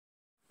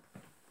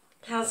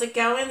How's it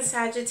going,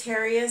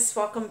 Sagittarius?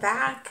 Welcome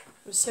back.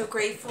 I'm so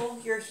grateful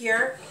you're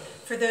here.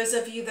 For those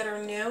of you that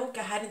are new, go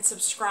ahead and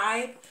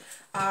subscribe.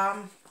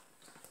 My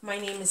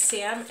name is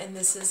Sam, and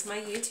this is my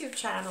YouTube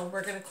channel.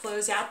 We're going to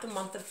close out the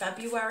month of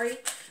February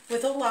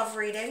with a love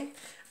reading.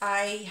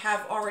 I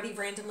have already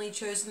randomly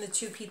chosen the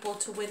 2 people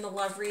to win the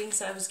love readings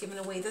that I was giving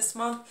away this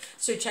month.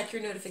 So check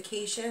your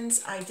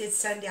notifications. I did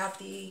send out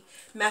the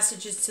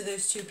messages to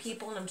those 2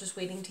 people, and I'm just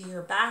waiting to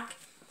hear back.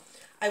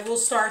 I will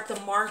start the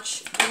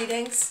March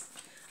readings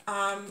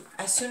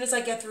as soon as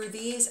I get through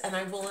these, and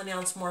I will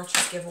announce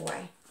March's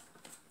giveaway.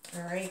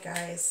 All right,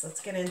 guys,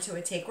 let's get into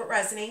it. Take what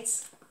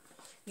resonates.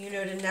 You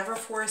know to never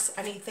force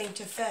anything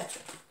to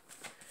fit.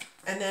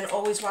 And then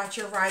always watch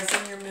your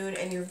rising, your moon,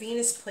 and your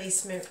Venus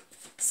placement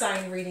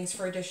sign readings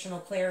for additional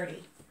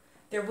clarity.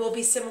 There will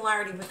be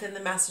similarity within the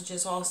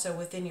messages also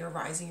within your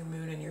rising, your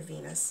moon, and your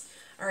Venus.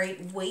 All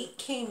right, wait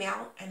came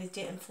out and it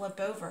didn't flip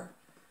over.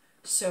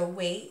 So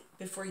wait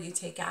before you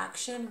take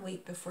action.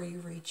 Wait before you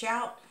reach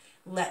out.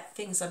 Let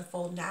things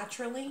unfold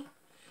naturally.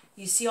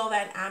 You see all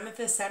that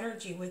amethyst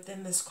energy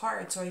within this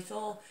card. So I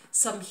feel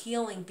some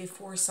healing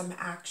before some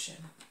action.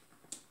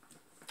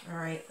 All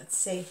right, let's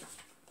see.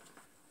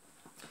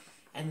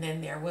 And then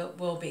there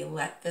will be,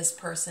 let this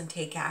person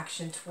take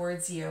action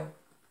towards you.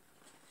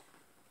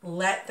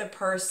 Let the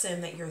person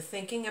that you're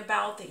thinking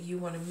about, that you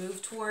want to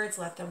move towards,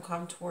 let them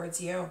come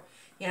towards you.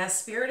 Yeah,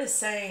 Spirit is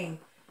saying,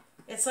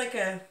 it's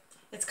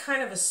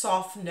kind of a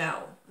soft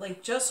no.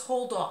 Like, just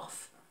hold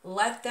off.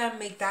 Let them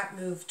make that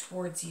move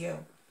towards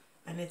you.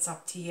 And it's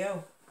up to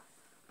you.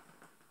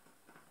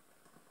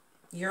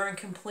 You're in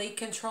complete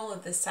control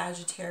of this,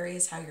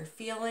 Sagittarius, how you're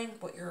feeling,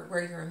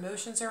 where your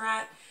emotions are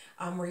at,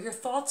 where your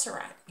thoughts are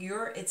at.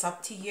 It's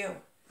up to you.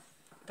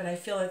 But I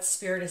feel that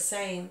Spirit is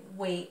saying,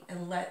 wait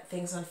and let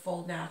things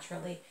unfold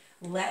naturally.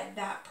 Let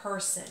that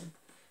person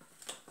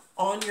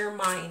on your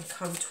mind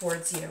come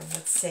towards you.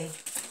 Let's see.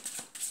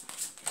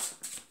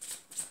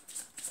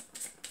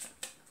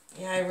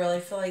 Yeah, I really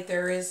feel like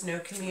there is no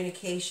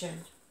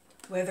communication.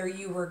 Whether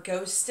you were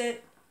ghosted,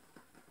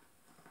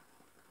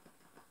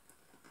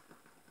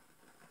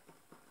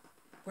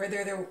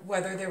 whether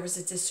there was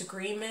a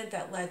disagreement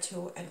that led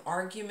to an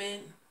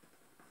argument,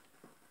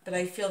 but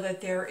I feel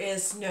that there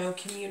is no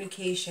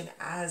communication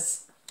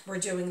as we're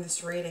doing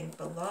this reading.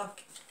 But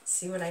look,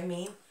 see what I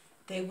mean?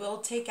 They will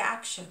take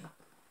action.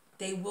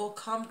 They will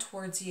come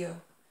towards you.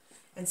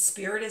 And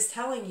Spirit is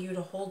telling you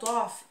to hold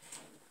off.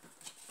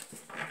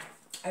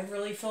 I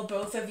really feel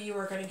both of you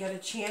are going to get a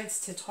chance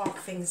to talk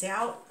things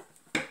out.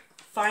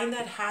 Find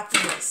that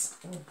happiness.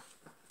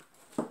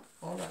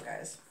 Hold on,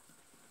 guys.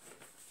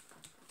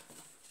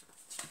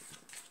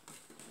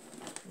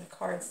 The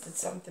cards did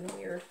something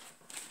weird.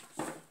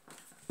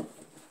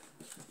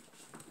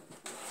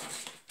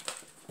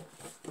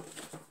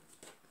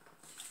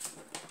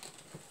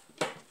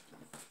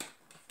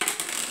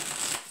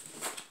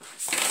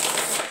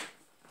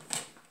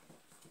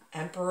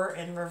 Emperor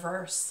in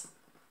reverse.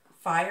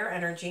 Fire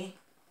energy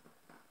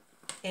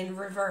in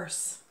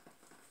reverse.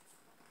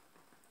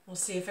 We'll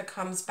see if it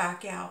comes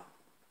back out.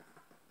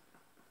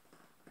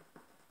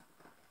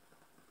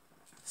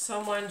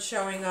 Someone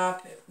showing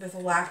up with a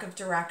lack of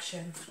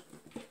direction.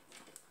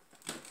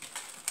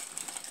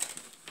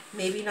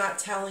 Maybe not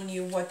telling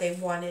you what they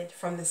wanted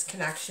from this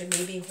connection.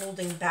 Maybe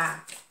holding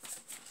back.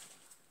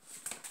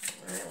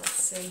 All right, let's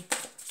see.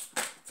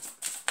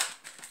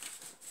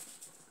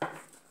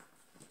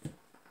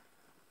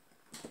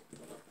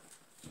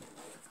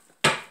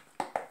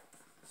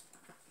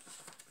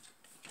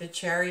 The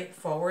Chariot,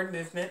 forward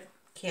movement.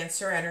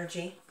 Cancer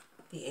energy.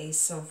 The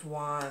Ace of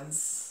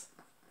Wands.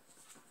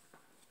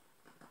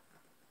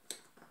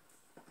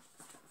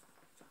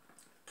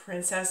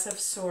 Princess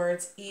of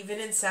Swords. Even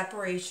in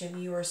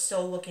separation, you are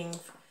still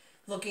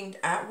looking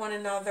at one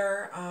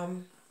another,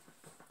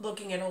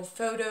 looking at old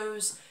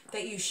photos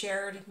that you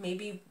shared,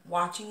 maybe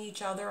watching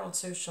each other on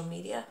social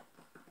media.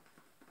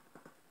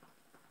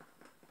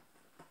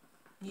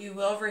 You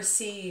will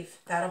receive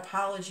that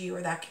apology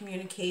or that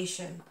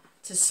communication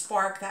to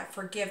spark that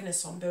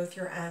forgiveness on both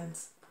your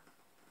ends.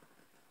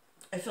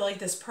 I feel like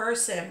this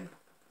person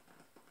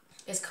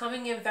is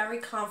coming in very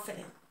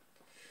confident.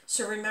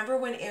 So remember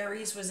when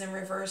Aries was in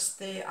reverse,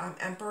 the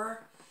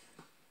Emperor?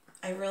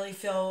 I really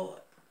feel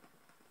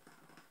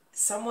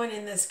someone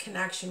in this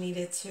connection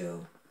needed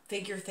to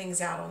figure things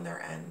out on their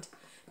end.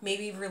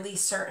 Maybe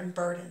release certain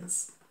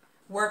burdens.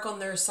 Work on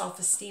their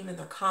self-esteem and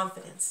their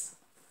confidence.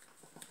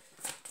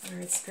 All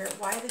right, Spirit,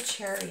 why the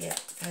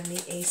Chariot and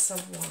the Ace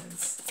of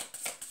Wands?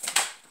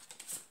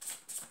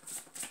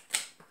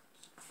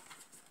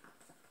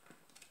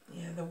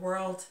 Yeah, the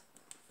World.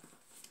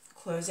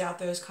 Close out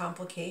those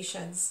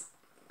complications.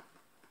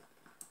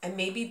 And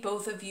maybe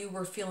both of you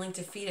were feeling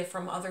defeated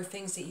from other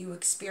things that you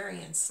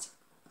experienced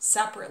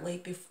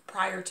separately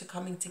prior to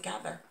coming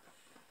together.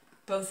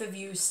 Both of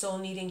you still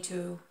needing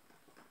to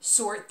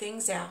sort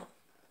things out.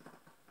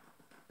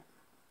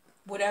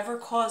 Whatever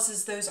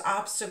causes those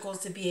obstacles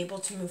to be able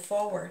to move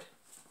forward.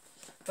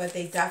 But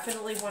they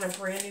definitely want a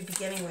brand new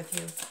beginning with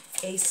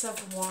you. Ace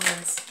of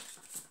Wands.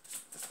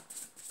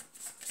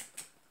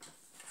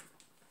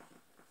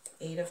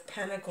 Eight of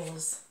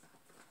Pentacles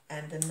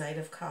and the Knight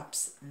of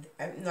Cups.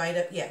 Knight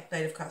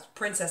of Cups.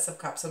 Princess of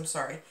Cups, I'm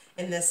sorry,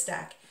 in this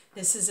deck.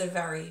 This is a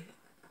very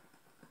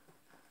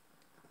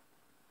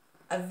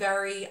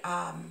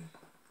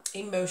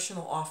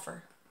emotional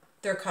offer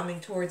they're coming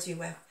towards you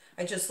with.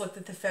 I just looked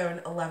at the phone,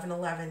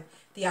 1111.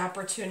 The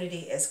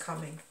opportunity is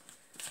coming.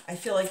 I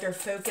feel like their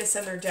focus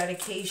and their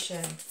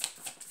dedication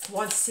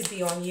wants to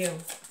be on you.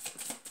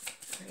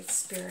 All right,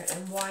 Spirit.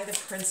 And why the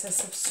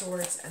Princess of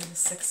Swords and the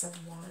Six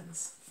of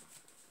Wands?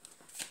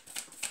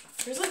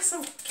 There's like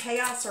some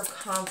chaos or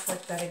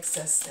conflict that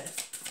existed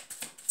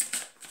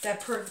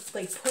that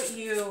put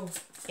you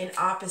in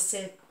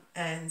opposite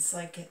ends,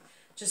 like it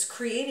just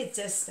created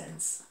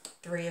distance.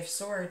 Three of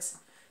Swords.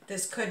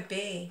 This could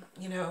be,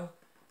 you know,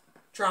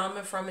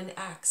 drama from an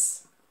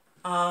ex,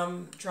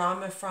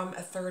 drama from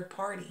a third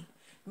party.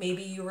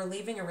 Maybe you were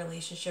leaving a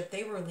relationship,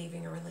 they were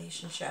leaving a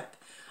relationship.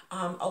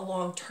 A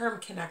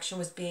long-term connection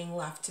was being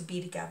left to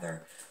be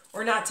together,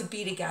 or not to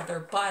be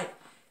together, but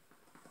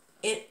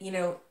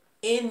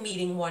in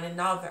meeting one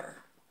another.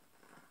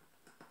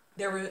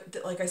 There were,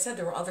 like I said,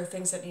 there were other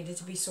things that needed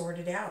to be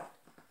sorted out.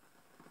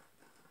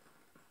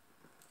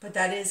 But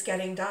that is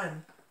getting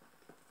done.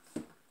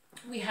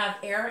 We have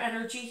air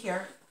energy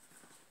here.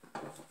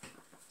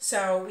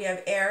 So we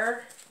have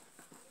air,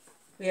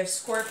 we have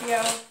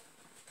Scorpio,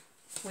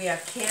 we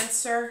have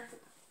Cancer,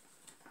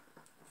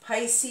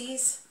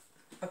 Pisces,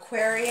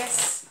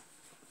 Aquarius,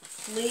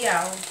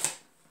 Leo,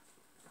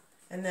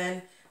 and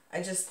then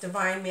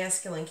Divine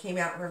Masculine came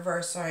out in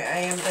reverse, so I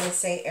am going to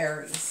say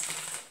Aries.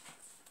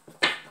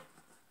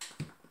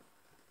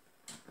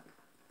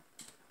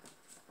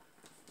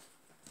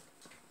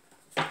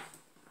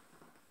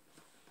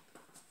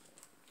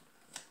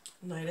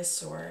 Knight of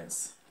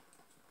Swords.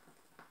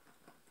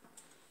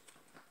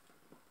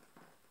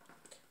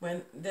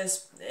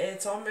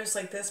 It's almost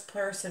like this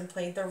person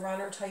played the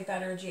runner type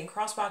energy, and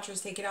cross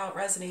watchers, take it out,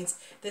 resonates.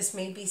 This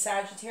may be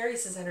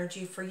Sagittarius's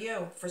energy for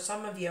you, for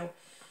some of you.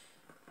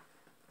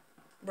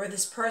 Where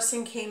this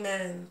person came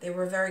in, they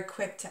were very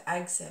quick to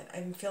exit.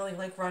 I'm feeling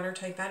like runner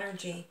type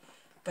energy,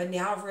 but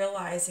now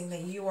realizing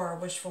that you are a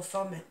wish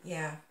fulfillment.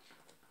 Yeah.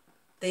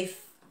 They've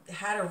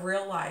had to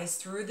realize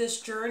through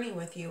this journey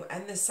with you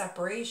and this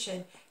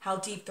separation how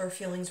deep their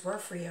feelings were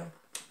for you.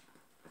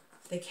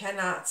 They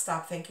cannot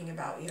stop thinking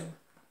about you.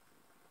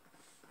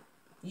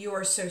 You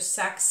are so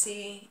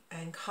sexy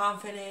and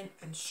confident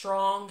and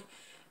strong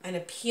and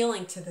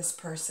appealing to this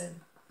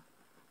person.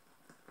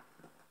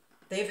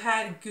 They've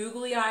had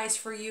googly eyes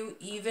for you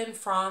even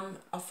from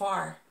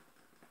afar.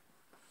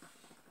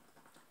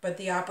 But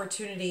the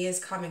opportunity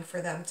is coming for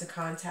them to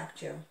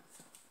contact you.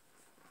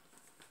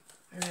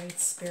 All right,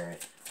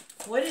 Spirit.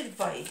 What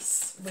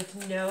advice,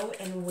 with no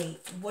and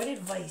wait, what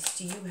advice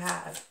do you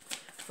have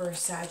for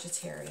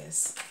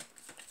Sagittarius?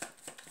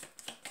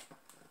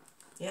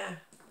 Yeah.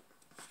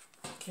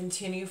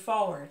 Continue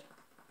forward.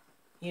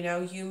 You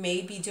know, you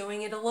may be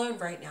doing it alone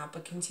right now,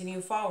 but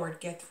continue forward.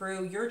 Get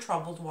through your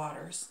troubled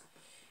waters.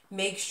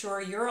 Make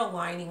sure you're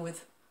aligning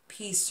with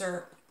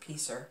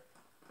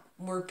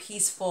more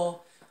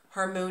peaceful,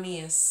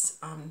 harmonious,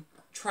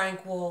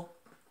 tranquil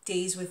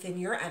days within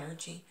your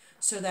energy,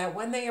 so that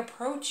when they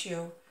approach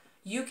you,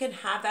 you can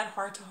have that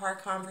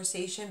heart-to-heart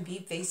conversation, be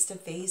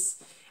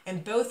face-to-face,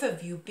 and both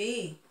of you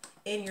be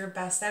in your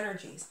best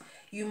energies.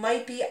 You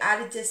might be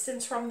at a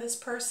distance from this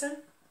person,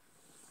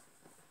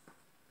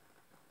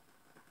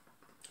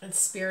 and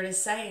Spirit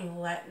is saying,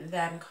 let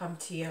them come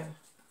to you.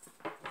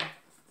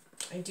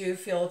 I do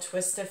feel a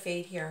twist of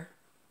fate here.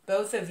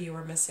 Both of you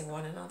are missing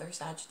one another,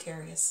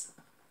 Sagittarius.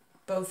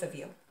 Both of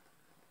you.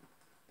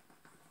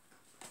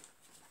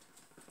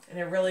 And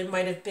it really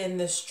might have been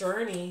this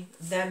journey,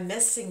 them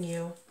missing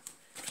you,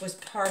 was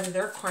part of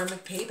their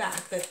karmic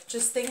payback. That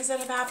just things that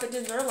have happened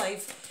in their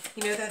life,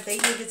 you know, that they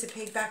needed to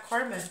pay back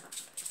karma.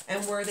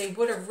 And where they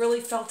would have really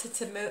felt it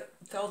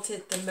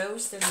the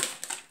most, and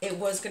it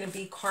was going to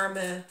be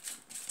karma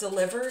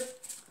delivered,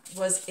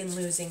 was in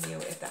losing you,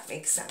 if that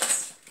makes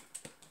sense.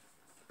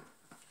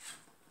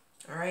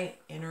 All right,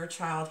 inner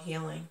child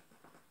healing.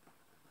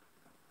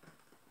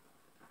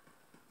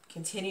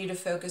 Continue to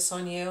focus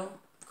on you.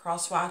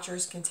 Cross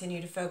watchers,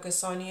 continue to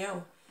focus on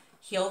you.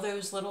 Heal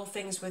those little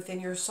things within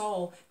your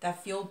soul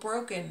that feel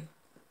broken,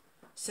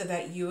 so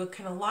that you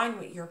can align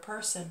with your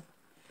person.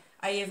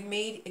 I have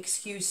made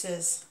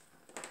excuses.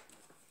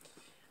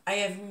 I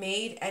have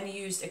made and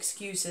used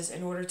excuses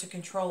in order to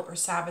control or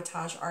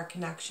sabotage our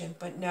connection,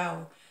 but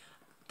no.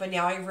 But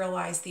now I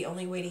realize the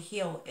only way to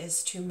heal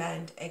is to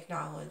mend,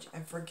 acknowledge,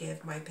 and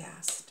forgive my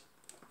past.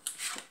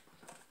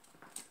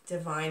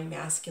 Divine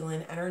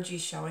masculine energy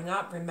showing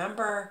up.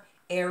 Remember,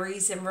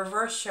 Aries in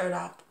reverse showed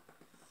up.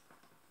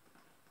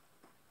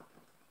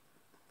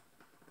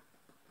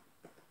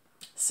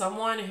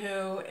 Someone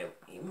who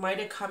might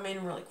have come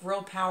in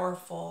real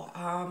powerful,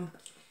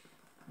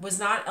 was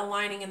not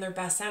aligning in their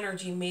best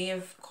energy, may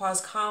have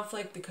caused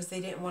conflict because they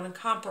didn't want to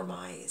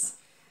compromise.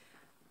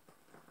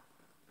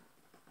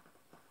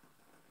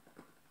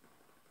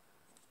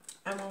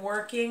 I'm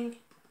working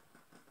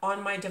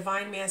on my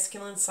divine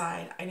masculine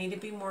side. I need to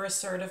be more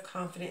assertive,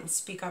 confident, and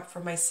speak up for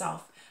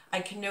myself. I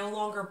can no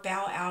longer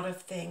bow out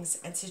of things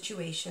and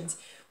situations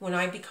when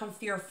I become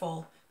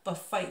fearful, but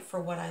fight for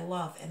what I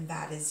love, and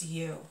that is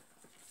you.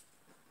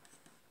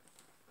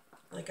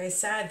 Like I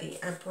said,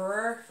 the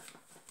Emperor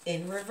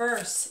in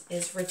reverse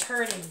is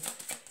returning.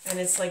 And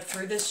it's like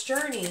through this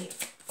journey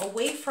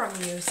away from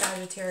you,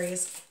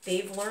 Sagittarius,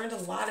 they've learned a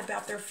lot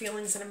about their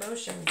feelings and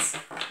emotions.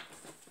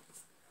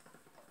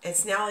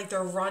 It's now like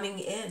they're running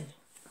in.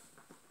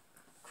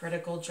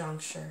 Critical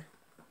juncture.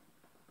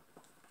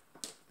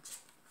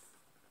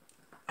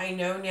 I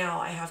know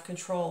now I have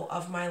control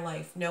of my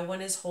life. No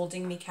one is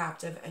holding me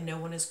captive and no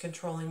one is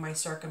controlling my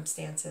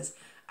circumstances.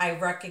 I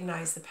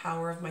recognize the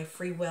power of my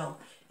free will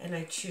and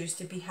I choose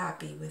to be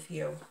happy with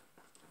you.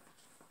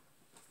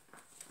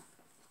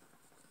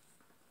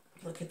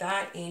 Look at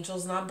that,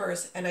 angels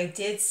numbers. And I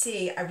was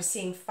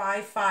seeing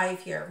 5-5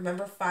 here.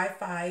 Remember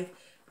 5-5,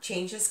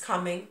 change is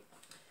coming.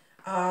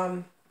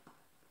 Let's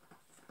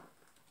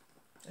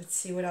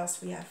see what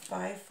else we have.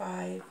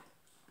 5-5.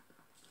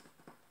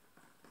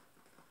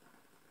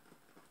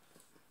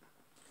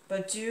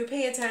 But do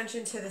pay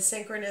attention to the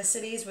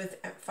synchronicities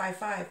with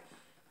 5-5.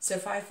 So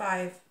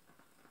 5-5,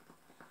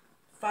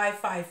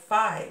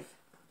 5-5-5,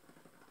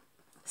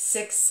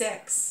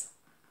 6-6.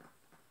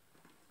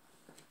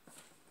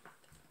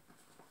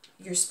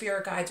 Your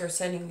spirit guides are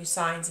sending you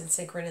signs and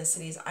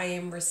synchronicities. I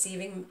am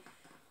receiving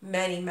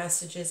many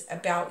messages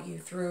about you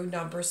through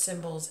numbers,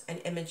 symbols,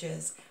 and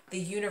images. The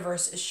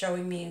universe is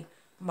showing me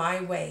my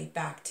way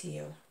back to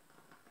you.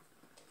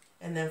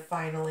 And then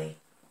finally,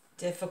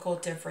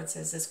 difficult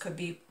differences. This could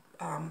be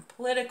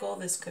political.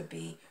 This could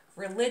be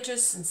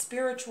religious and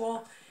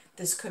spiritual.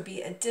 This could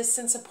be a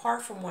distance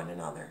apart from one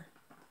another.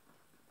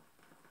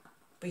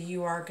 But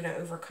you are going to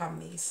overcome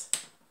these.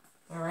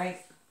 All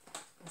right.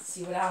 Let's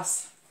see what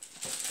else.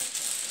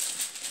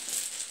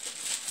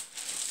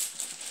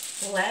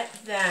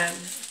 Let them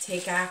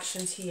take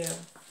action to you.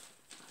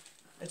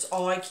 It's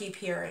all I keep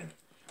hearing.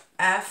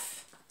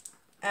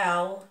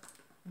 FLBUEDONE.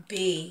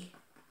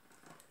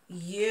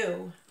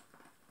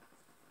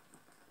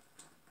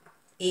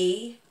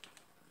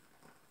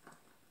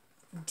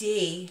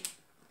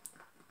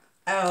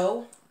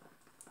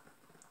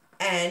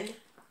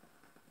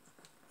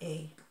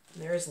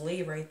 There's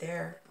Lee right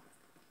there.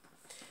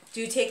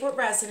 Do take what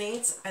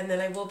resonates, and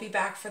then I will be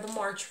back for the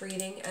March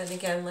reading. And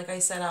again, like I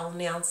said, I'll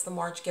announce the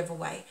March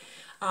giveaway.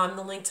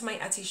 The link to my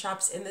Etsy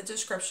shop's in the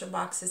description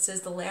box. It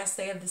says the last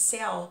day of the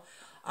sale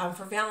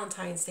for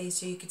Valentine's Day,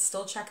 so you could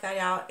still check that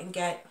out and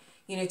get,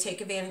 take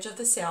advantage of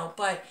the sale.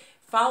 But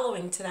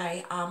following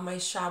today, my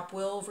shop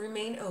will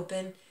remain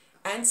open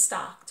and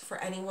stocked for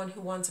anyone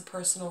who wants a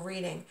personal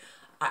reading.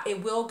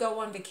 It will go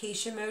on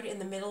vacation mode in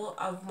the middle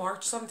of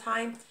March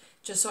sometime,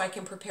 just so I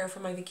can prepare for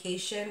my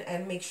vacation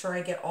and make sure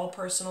I get all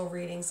personal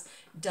readings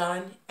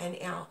done and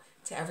out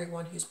to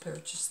everyone who's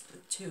purchased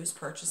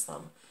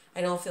them. I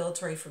don't feel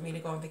it's right for me to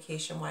go on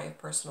vacation while I have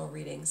personal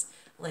readings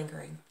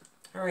lingering.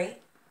 All right?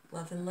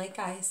 Love and light,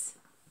 guys.